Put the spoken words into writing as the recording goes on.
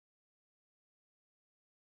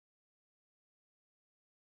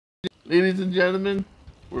Ladies and gentlemen,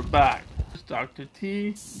 we're back. Dr.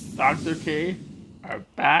 T, Dr. K are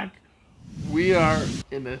back. We are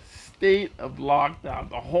in a state of lockdown.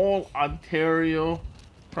 The whole Ontario,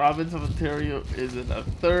 province of Ontario, is in a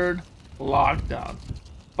third lockdown.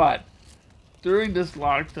 But during this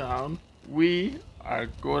lockdown, we are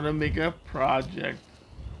going to make a project,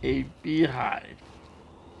 a BeeHive.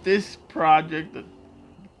 This project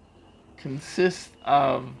consists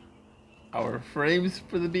of our frames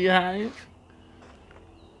for the BeeHive,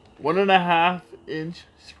 1.5-inch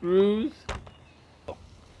screws.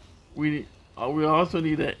 We also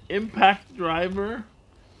need an impact driver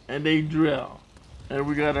and a drill, and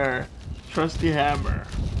we got our trusty hammer.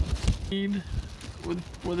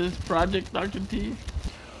 For this project, Dr. T?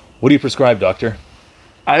 What do you prescribe, doctor?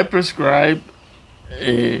 I prescribe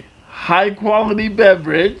a high-quality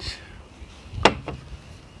beverage.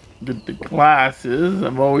 Get the glasses.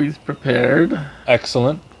 I'm always prepared.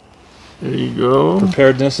 Excellent. There you go.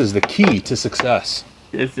 Preparedness is the key to success.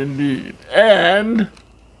 Yes, indeed. And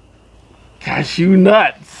cashew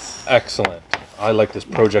nuts. Excellent. I like this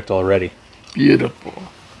project already. Beautiful.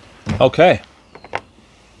 Okay.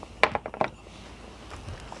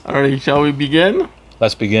 Alrighty, shall we begin?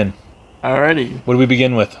 Let's begin. Alrighty. What do we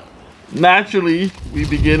begin with? Naturally, we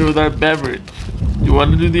begin with our beverage. Do you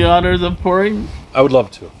want to do the honors of pouring? I would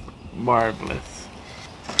love to. Marvelous.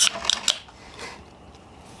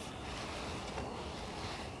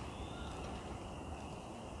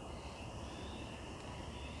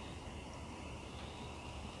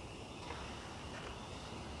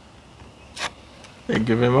 Thank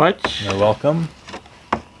you very much. You're welcome.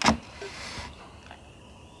 A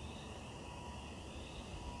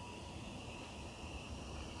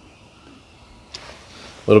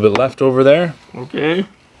little bit left over there. Okay.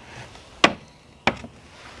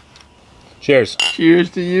 Cheers. Cheers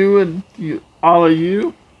to you and all of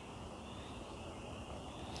you.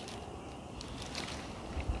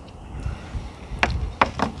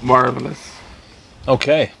 Marvelous.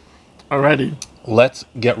 Okay. Alrighty. Let's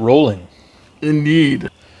get rolling. Indeed.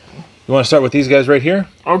 You want to start with these guys right here?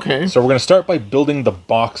 Okay. So we're going to start by building the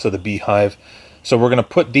box of the BeeHive. So we're going to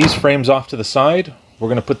put these frames off to the side. We're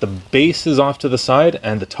going to put the bases off to the side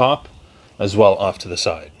and the top as well off to the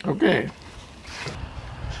side. Okay.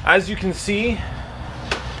 As you can see,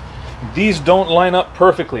 these don't line up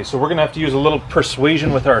perfectly, so we're going to have to use a little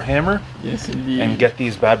persuasion with our hammer. Yes, indeed. And get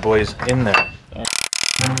these bad boys in there.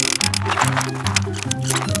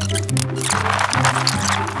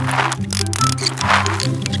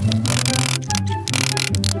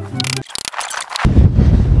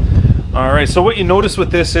 Alright, so what you notice with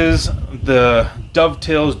this is the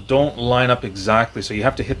dovetails don't line up exactly, so you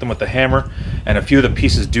have to hit them with the hammer, and a few of the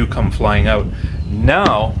pieces do come flying out.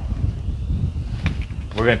 Now,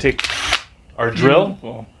 we're going to take our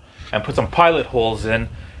drill and put some pilot holes in,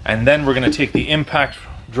 and then we're going to take the impact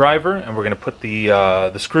driver and we're going to put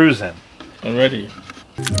the screws in. Already.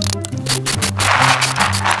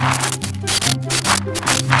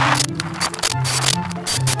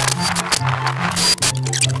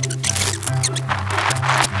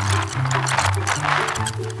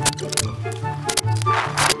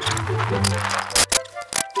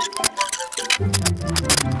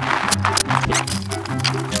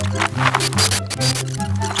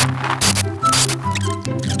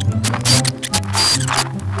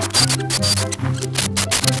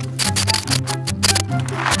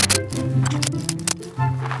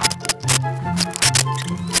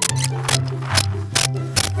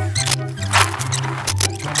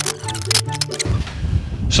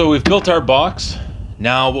 So we've built our box.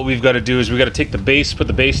 Now what we've got to do is we've got to take the base, put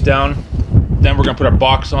the base down, then we're going to put our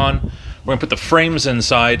box on, we're going to put the frames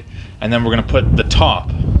inside, and then we're going to put the top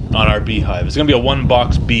on our BeeHive. It's going to be a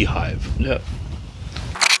one-box BeeHive. Yep.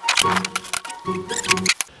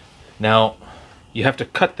 Now, you have to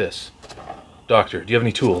cut this. Doctor, do you have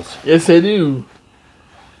any tools? Yes, I do.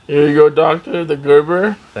 Here you go, Doctor, the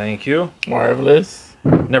Gerber. Thank you. Marvelous.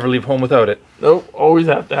 Never leave home without it. Nope, always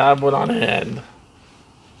have to have one on hand.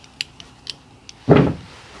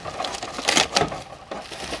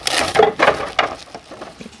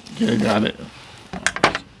 Okay, got it.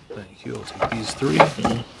 Thank you. I'll take these three.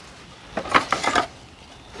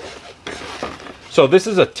 So this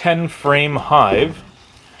is a 10-frame hive,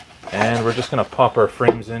 and we're just going to pop our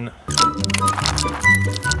frames in.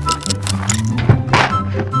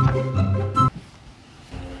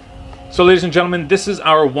 So ladies and gentlemen, this is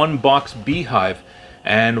our one-box BeeHive,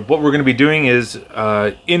 and what we're going to be doing is,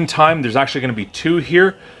 in time, there's actually going to be 2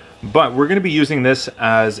 here, but we're going to be using this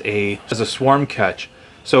as a swarm catch.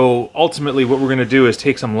 So ultimately what we're going to do is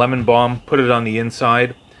take some lemon balm, put it on the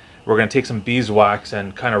inside, We're going to take some beeswax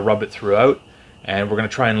and kind of rub it throughout, and we're going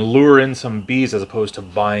to try and lure in some bees as opposed to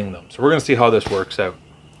buying them. So we're going to see how this works out.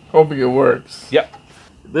 Hoping it works. Yep.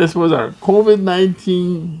 This was our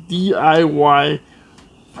COVID-19 DIY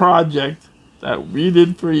project that we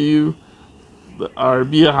did for you, our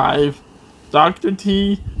BeeHive. Dr.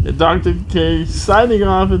 T and Dr. K signing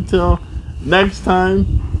off until next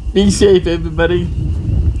time. Be safe, everybody.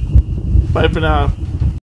 Bye for now.